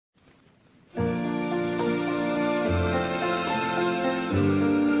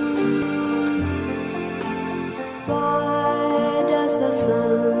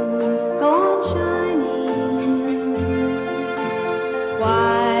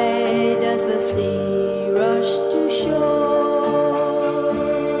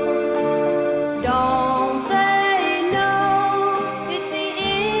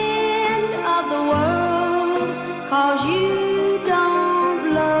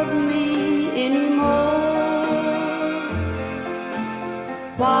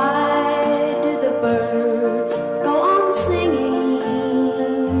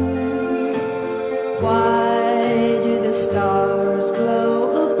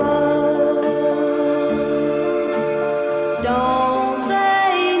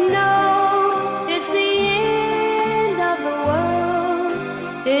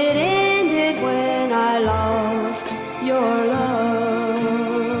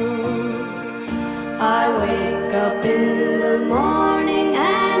up in the morning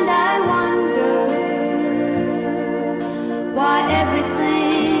and I wonder why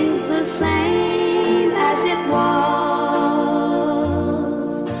everything's the same as it was.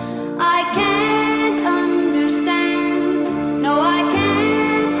 I can't understand, no I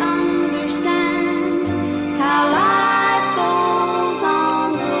can't understand how life goes on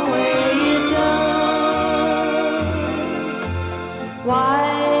the way it does. Why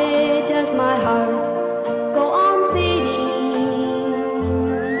does my heart go on beating?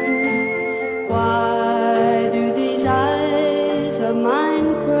 Why do these eyes of mine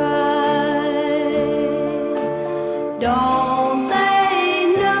cry? Don't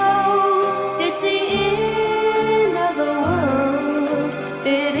they know it's the end of the world?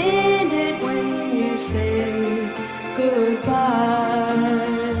 It ended when you said goodbye.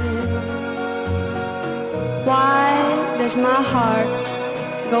 Why does my heart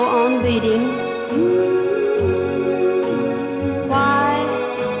go on beating? Why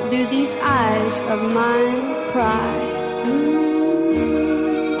do these eyes of mine cry?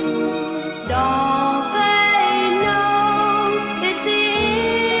 Don't they know it's the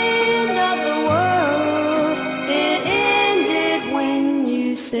end of the world? It ended when you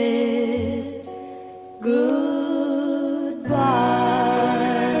said